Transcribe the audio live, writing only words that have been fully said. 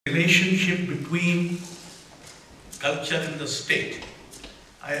relationship between culture and the state.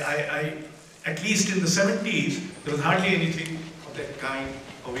 At least in the 70s, there was hardly anything of that kind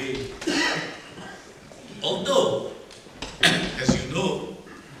available. Although, as you know,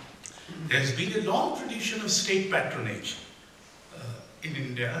 there has been a long tradition of state patronage in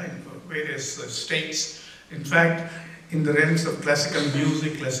India, in various states. In fact, in the realms of classical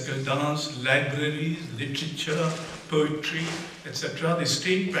music, classical dance, libraries, literature, poetry, etc., the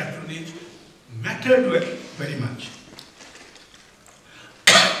state patronage mattered very much.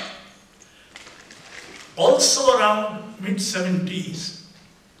 Also around mid-70s,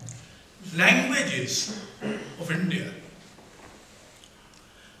 languages of India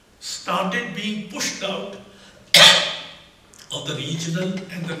started being pushed out of the regional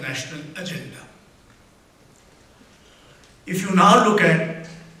and the national agenda. If you now look at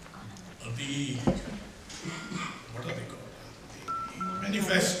the, what are they called, the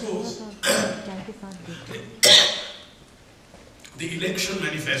manifestos, the election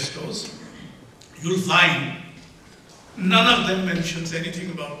manifestos, you'll find none of them mentions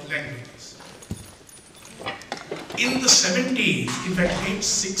anything about languages. In the 70s, in fact late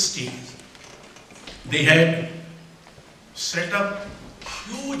 60s, they had set up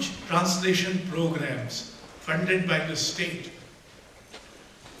huge translation programs funded by the state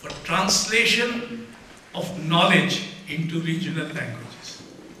for translation of knowledge into regional languages.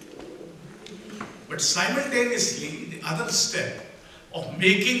 But simultaneously, the other step of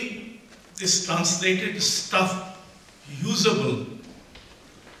making this translated stuff usable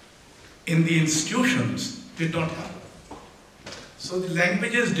in the institutions did not happen. So the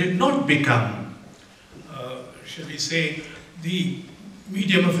languages did not become, shall we say, the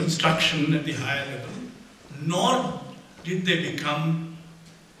medium of instruction at the higher level, nor did they become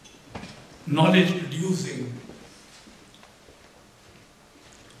knowledge-producing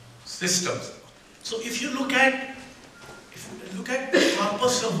systems. So if you look at the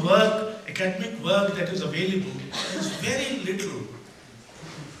corpus of work, academic work that is available, there is very little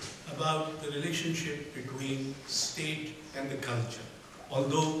about the relationship between state and the culture.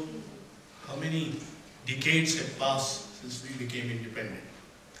 Although, how many decades have passed since we became independent?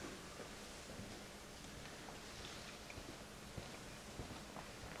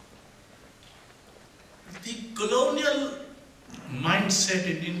 The colonial mindset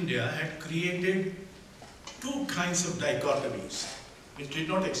in India had created two kinds of dichotomies which did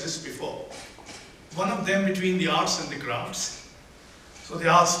not exist before. One of them between the arts and the crafts. So the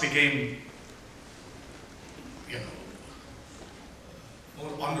arts became,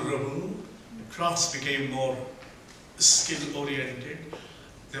 more honorable. The crafts became more skill-oriented.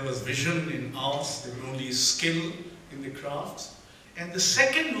 There was vision in arts, there was only skill in the crafts. And the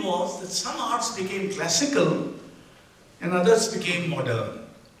second was that some arts became classical and others became modern.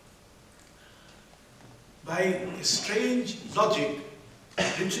 By a strange logic,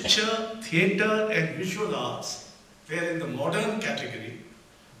 literature, theatre and visual arts were in the modern category,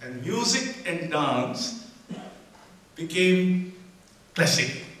 and music and dance became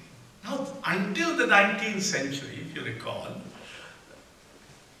classical. Now, until the 19th century, if you recall,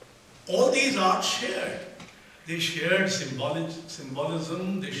 all these arts shared. They shared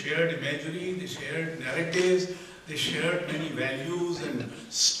symbolism, they shared imagery, they shared narratives, they shared many values and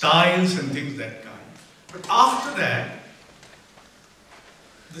styles and things that kind. But after that,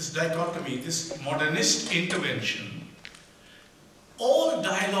 this dichotomy, this modernist intervention, all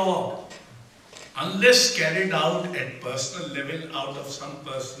dialogue, unless carried out at personal level, out of some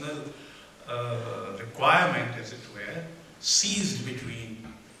personal requirement, as it were, ceased between.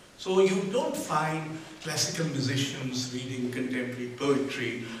 So you don't find classical musicians reading contemporary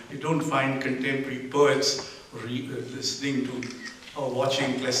poetry. You don't find contemporary poets listening to or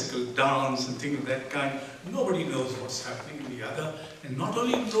watching classical dance and things of that kind. Nobody knows what's happening in the other. And not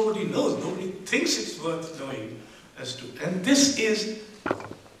only nobody knows, nobody thinks it's worth knowing as to. And this is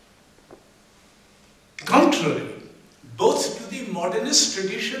contrary both to the modernist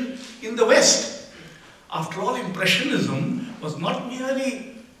tradition in the West. After all, Impressionism was not merely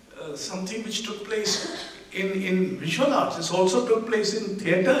something which took place in visual arts. It also took place in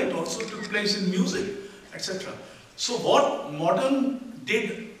theatre, it also took place in music, etc. So what modern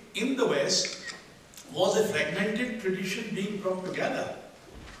did in the West was a fragmented tradition being brought together.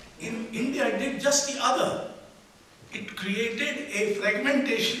 In India, it did just the other. It created a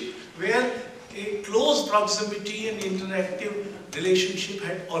fragmentation where a close proximity and interactive relationship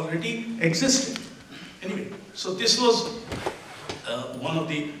had already existed. Anyway, so this was one of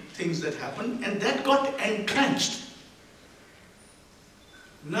the things that happened, and that got entrenched.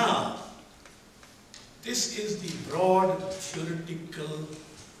 Now, this is the broad theoretical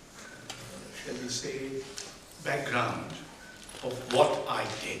shall we say, background of what I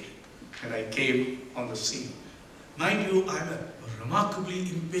did when I came on the scene. Mind you, I'm a remarkably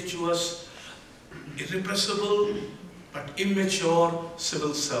impetuous, irrepressible, but immature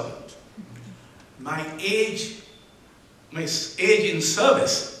civil servant. My age in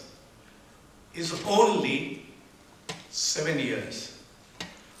service is only 7 years,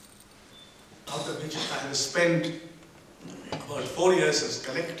 out of which I have spent about 4 years as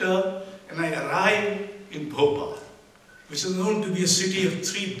collector, and I arrived in Bhopal, which is known to be a city of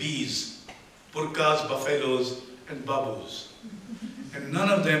 3 Bs, burkas, buffaloes, and babus. And none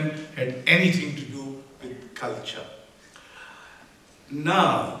of them had anything to do with culture.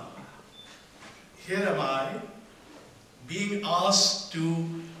 Now, here am I, being asked to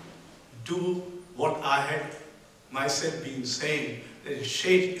do what I had myself been saying, that a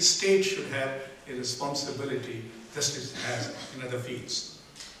state should have a responsibility just as it has in other fields.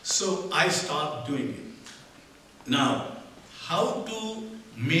 So I start doing it. Now, how to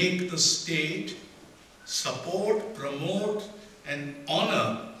make the state support, promote, and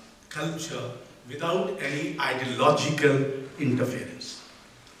honor culture without any ideological interference.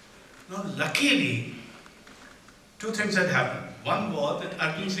 Now, luckily, 2 things had happened. One was that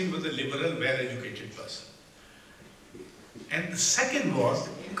Arjun Singh was a liberal, well-educated person. And the second was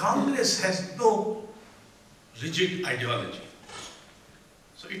that Congress has no rigid ideology.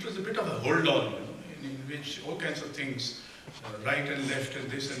 So it was a bit of a hold-on, in which all kinds of things, right and left and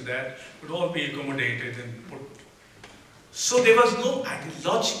this and that, would all be accommodated and put. So there was no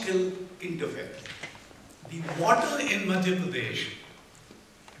ideological interference. The water in Madhya Pradesh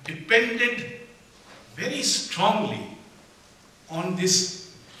depended very strongly on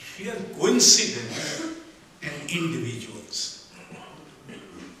this sheer coincidence and individuals.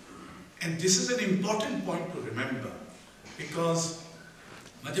 And this is an important point to remember, because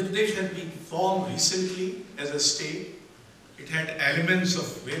Madhya Pradesh had been formed recently as a state. It had elements of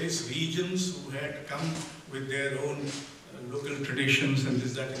various regions who had come with their own local traditions and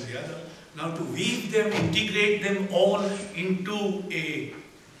this, that and the other. Now to weave them, integrate them all into a...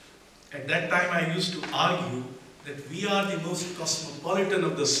 At that time I used to argue that we are the most cosmopolitan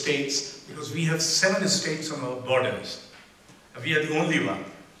of the states because we have 7 states on our borders. We are the only one.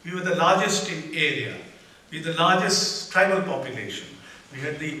 We were the largest in area. We were the largest tribal population. We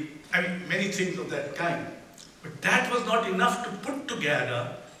had many things of that kind. But that was not enough to put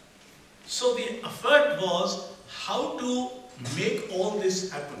together. So the effort was how to make all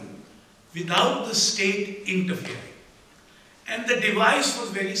this happen without the state interfering. And the device was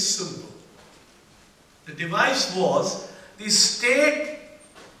very simple. The device was the state,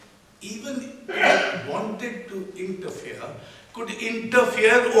 even if it wanted to interfere, could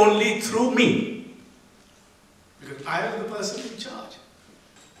interfere only through me, because I was the person in charge.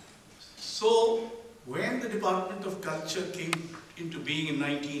 So when the Department of Culture came into being in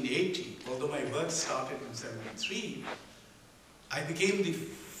 1980, although my work started in 1973, I became the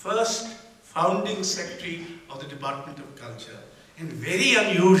first founding secretary of the Department of Culture, and very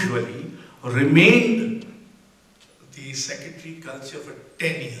unusually remained the Secretary Culture for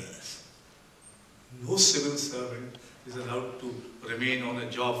 10 years. No civil servant is allowed to remain on a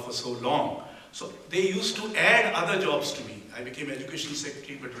job for so long. So they used to add other jobs to me. I became Education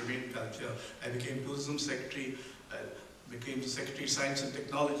Secretary but remained Culture. I became Tourism Secretary, became Secretary Science and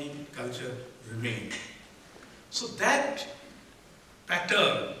Technology, Culture remained. So that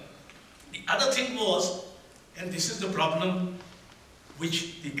pattern. The other thing was, and this is the problem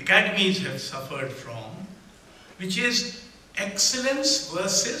which the academies have suffered from, which is excellence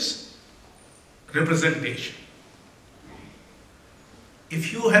versus representation.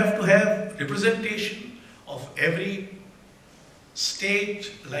 If you have to have representation of every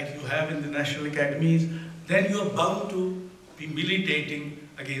state like you have in the national academies, then you are bound to be militating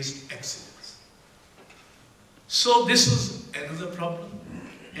against excellence. So this was another problem.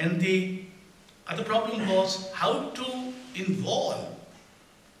 And the other problem was how to involve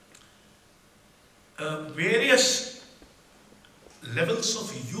various levels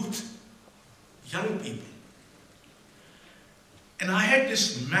of youth, young people. And I had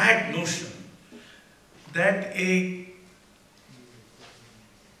this mad notion that a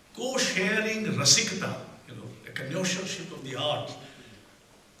co-sharing rasikta, a connoisseurship of the arts,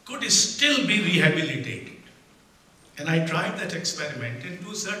 could still be rehabilitated. And I tried that experiment, and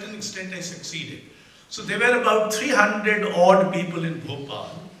to a certain extent I succeeded. So there were about 300 odd people in Bhopal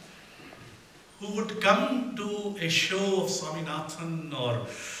who would come to a show of Swaminathan or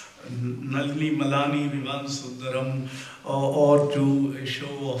Nalini Malani Vivan Sundaram, or to a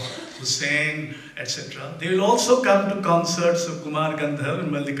show of Hussain, etc. They will also come to concerts of Kumar Gandhar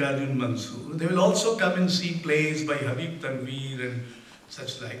and Mallikarjun Mansoor. They will also come and see plays by Habib Tanveer and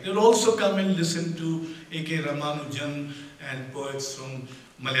such like. They will also come and listen to A.K. Ramanujan and poets from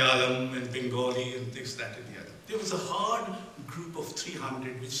Malayalam and Bengali and this, that and the other. There was a hard group of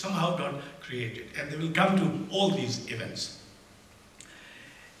 300 which somehow got created, and they will come to all these events.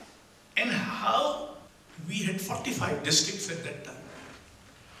 And how we had 45 districts at that time.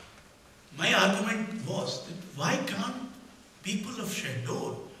 My argument was that why can't people of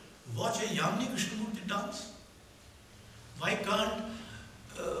Shahdol watch a Yamini Krishnamurti dance? Why can't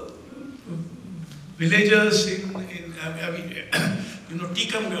villagers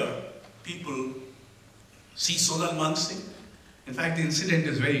Tikamgarh people see Sonal Mansingh? In fact, the incident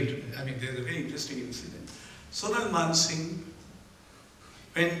is there's a very interesting incident. Sonal Mansingh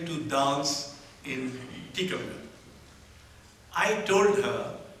went to dance in Tikamgarh. I told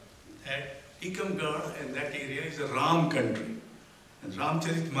her that Tikamgarh and that area is a Ram country. And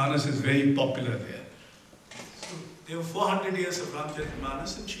Ramcharitmanas is very popular there. So there were 400 years of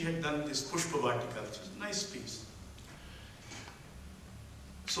Ramcharitmanas, and she had done this Pushpavatika, which is a nice piece.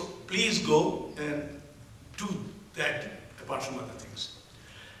 So please go and do that apart from other things.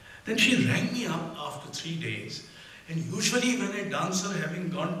 Then she rang me up after 3 days. And usually when a dancer, having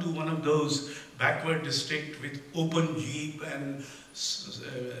gone to one of those backward districts with open jeep and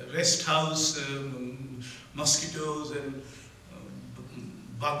rest house, mosquitoes and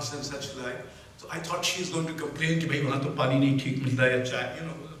bugs and such like, so I thought she was going to complain to me,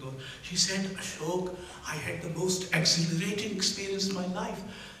 she said, Ashok, I had the most exhilarating experience in my life.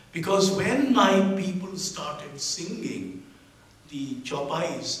 Because when my people started singing the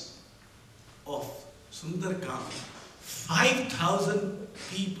chopais of Sundarkand, 5,000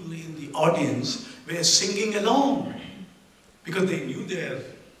 people in the audience were singing along because they knew their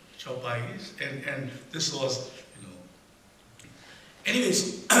chopais, and this was,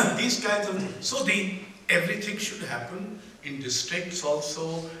 Anyways, these kinds of, so everything should happen in districts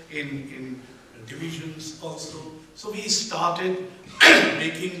also, in divisions also. So we started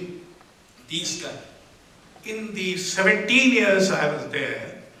making these kinds. In the 17 years I was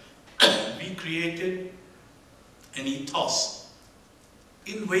there, we created an ethos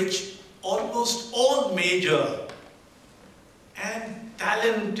in which almost all major and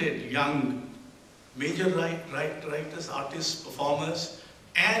talented young major writers, artists, performers,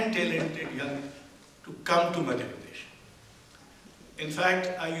 and talented young to come to Madhya Pradesh. In fact,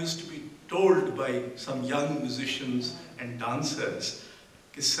 I used to be told by some young musicians and dancers,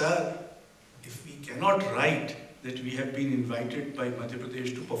 sir, if we cannot write that we have been invited by Madhya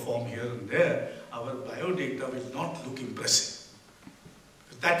Pradesh to perform here and there, our biodata will not look impressive.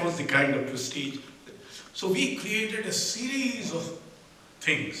 That was the kind of prestige. So we created a series of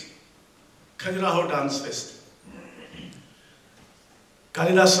things. Khajuraho Dance Festival.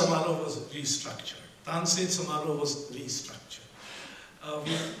 Kalidas Samaroh was restructured. Tanseh Samaroh was restructured.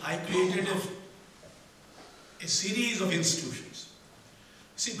 I created a series of institutions.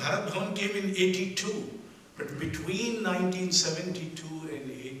 See, Bharat Bhavan came in 82, but between 1972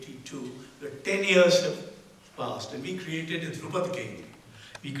 and 82, the 10 years have passed, and we created a Dhrupad Kendra.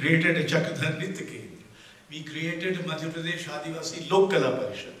 We created a Chakradhar Nritya Kendra. We created a Madhya Pradesh Adivasi Lok Kala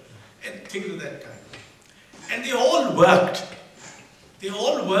Parishad, and things of that kind. And they all worked. They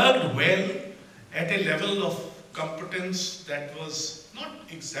all worked well at a level of competence that was not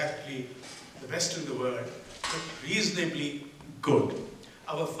exactly the best in the world, but reasonably good.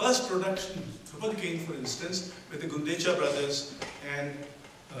 Our first production, Dhrupad Kendra, for instance, with the Gundecha brothers and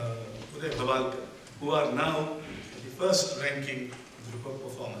Uday Bhavalkar, who are now the first ranking Dhrupad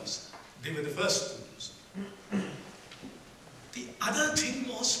performers. They were the first ones. The other thing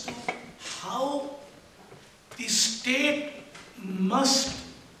was how the state must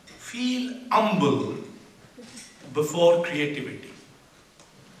feel humble before creativity.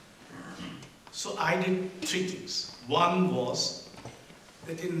 So I did 3 things. One was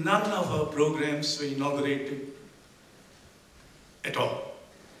that in none of our programs were inaugurated at all.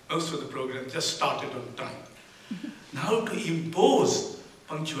 Most of the programs just started on time. Now to impose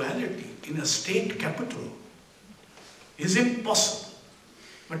punctuality in a state capital is impossible.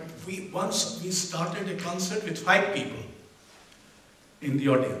 But once we started a concert with 5 people in the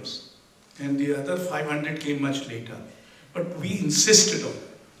audience, and the other 500 came much later. But we insisted on it.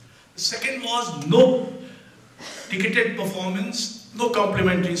 The second was no ticketed performance, no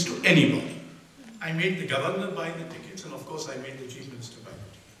complimentaries to anybody. I made the governor buy the tickets, and of course I made the chief minister buy the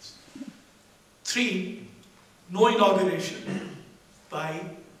tickets. 3, no inauguration by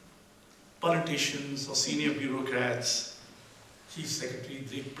politicians or senior bureaucrats, chief secretary,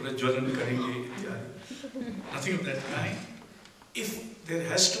 Drik Prajwalan karenge, nothing of that kind. If there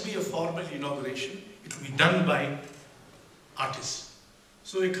has to be a formal inauguration, it will be done by artists.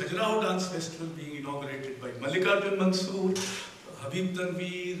 So a Khajuraho dance festival being inaugurated by Mallikarjun Mansoor, Habib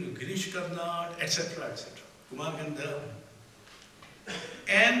Tanveer, Girish Karnad, etc., etc., Kumar Gandharv.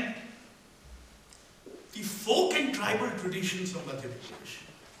 And the folk and tribal traditions of Madhya Pradesh,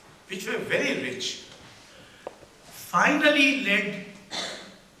 which were very rich, finally led,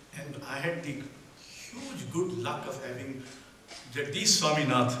 and I had the huge good luck of having Jagdish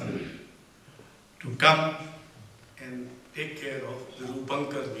Swaminathan to come and take care of the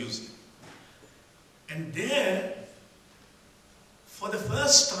Rupankar Museum. And there, for the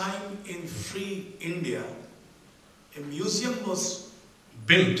first time in free India, a museum was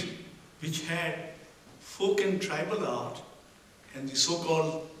built which had folk and tribal art and the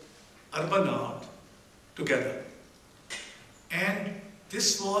so-called urban art together. And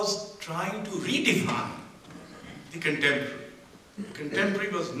this was trying to redefine the contemporary. The contemporary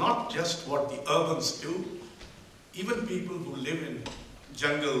was not just what the urbans do. Even people who live in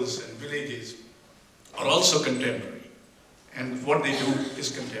jungles and villages are also contemporary. And what they do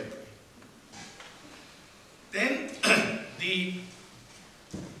is contemporary. Then the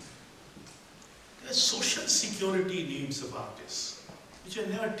social security needs of artists, which are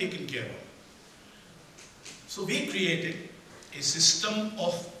never taken care of. So we created a system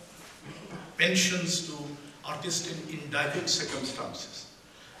of pensions to artists in indigent circumstances.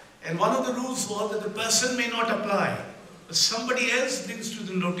 And one of the rules was that the person may not apply, but somebody else brings to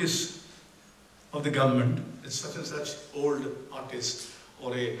the notice of the government that such and such old artist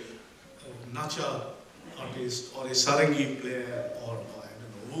or a nacha artist or a sarangi player or I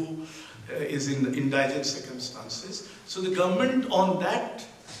don't know who is in indigent circumstances. So the government on that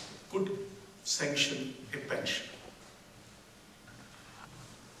could sanction a pension.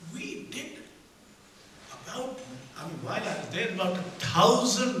 We did about, while I was there, about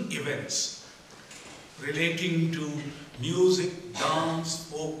 1,000 events relating to music, dance,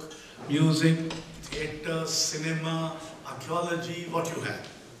 folk music, theatre, cinema, archaeology, what you have.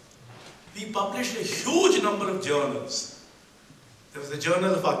 We published a huge number of journals. There was a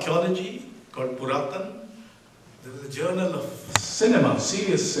journal of archaeology called Puratan. There was a journal of cinema,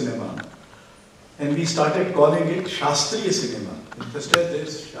 serious cinema. And we started calling it Shastriya cinema. Interested,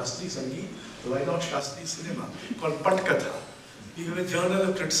 there's Shastri Sangeet, so why not Shastri cinema? Called Patkatha. We have a journal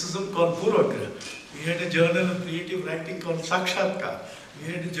of criticism called Purvagra. We had a journal of creative writing called Sakshatkar.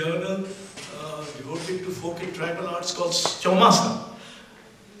 We had a journal devoted to folk and tribal arts called Chaumasa.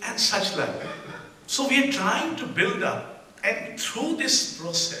 And such like. So we are trying to build up, and through this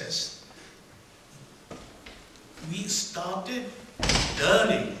process, we started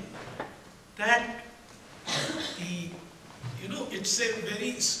learning that it's a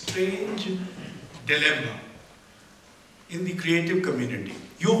very strange dilemma in the creative community.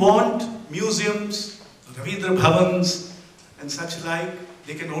 You want museums, Ravindra Bhavans, and such like,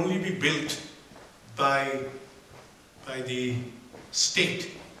 they can only be built by the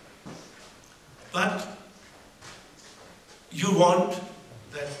state. But you want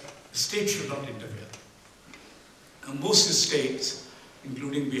that the state should not interfere. And most states,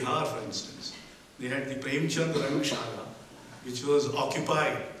 including Bihar for instance, they had the Premchand Rangshala, which was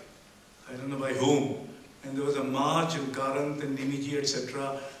occupied, I don't know by whom, and there was a march in Karant and Nimiji,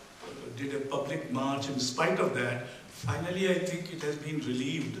 etc., did a public march. In spite of that, finally I think it has been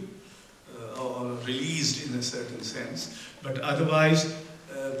relieved or released in a certain sense, but otherwise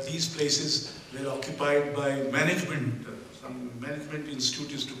these places were occupied by management. Some management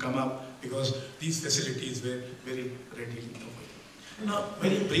institute is to come up because these facilities were very readily available. Now,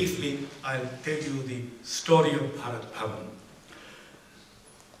 very briefly, I'll tell you the story of Bharat Bhavan.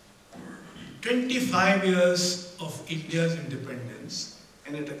 25 years of India's independence,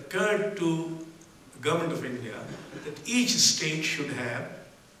 and it occurred to the government of India that each state should have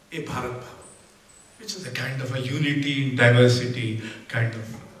a Bharat Bhavan, which is a kind of a unity in diversity kind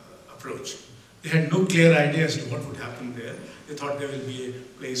of approach. They had no clear idea as to what would happen there. They thought there will be a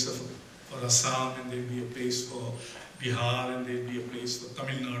place for Assam, and there will be a place for Bihar, and there will be a place for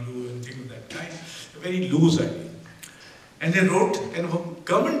Tamil Nadu, and things of that kind. A very loose idea. And they wrote, and the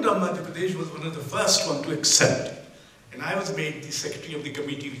government of Madhya Pradesh was one of the first one to accept. And I was made the secretary of the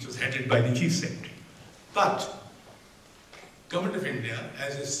committee, which was headed by the chief secretary. But government of India,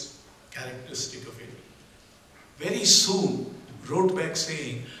 as is characteristic of it, very soon wrote back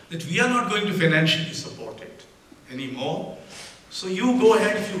saying that we are not going to financially support it anymore. So you go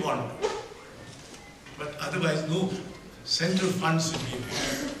ahead if you want to. But otherwise, no central funds will be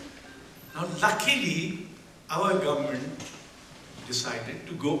available. Now, luckily, our government decided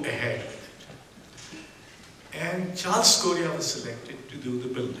to go ahead with it. And Charles Correa was selected to do the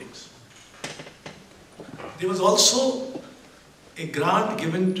buildings. There was also a grant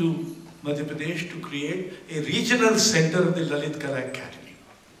given to Madhya Pradesh to create a regional center of the Lalit Kala Academy.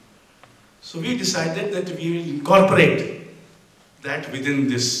 So we decided that we will incorporate that within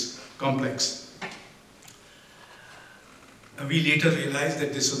this complex. And we later realized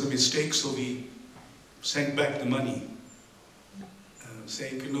that this was a mistake, so we sent back the money,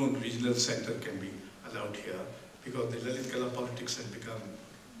 saying, you know, regional center can be allowed here, because the Lalit Kala politics had become,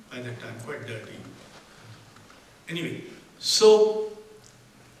 by that time, quite dirty. Anyway, so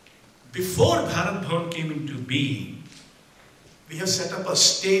before Bharat Bhavan came into being, we have set up a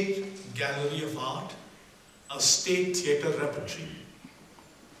state gallery of art, a state theatre repertory,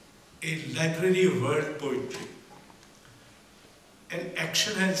 a library of world poetry. And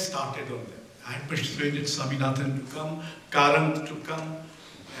action has started on that. I had persuaded Swaminathan to come, Karant to come,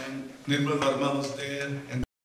 and Nirmal Verma was there. And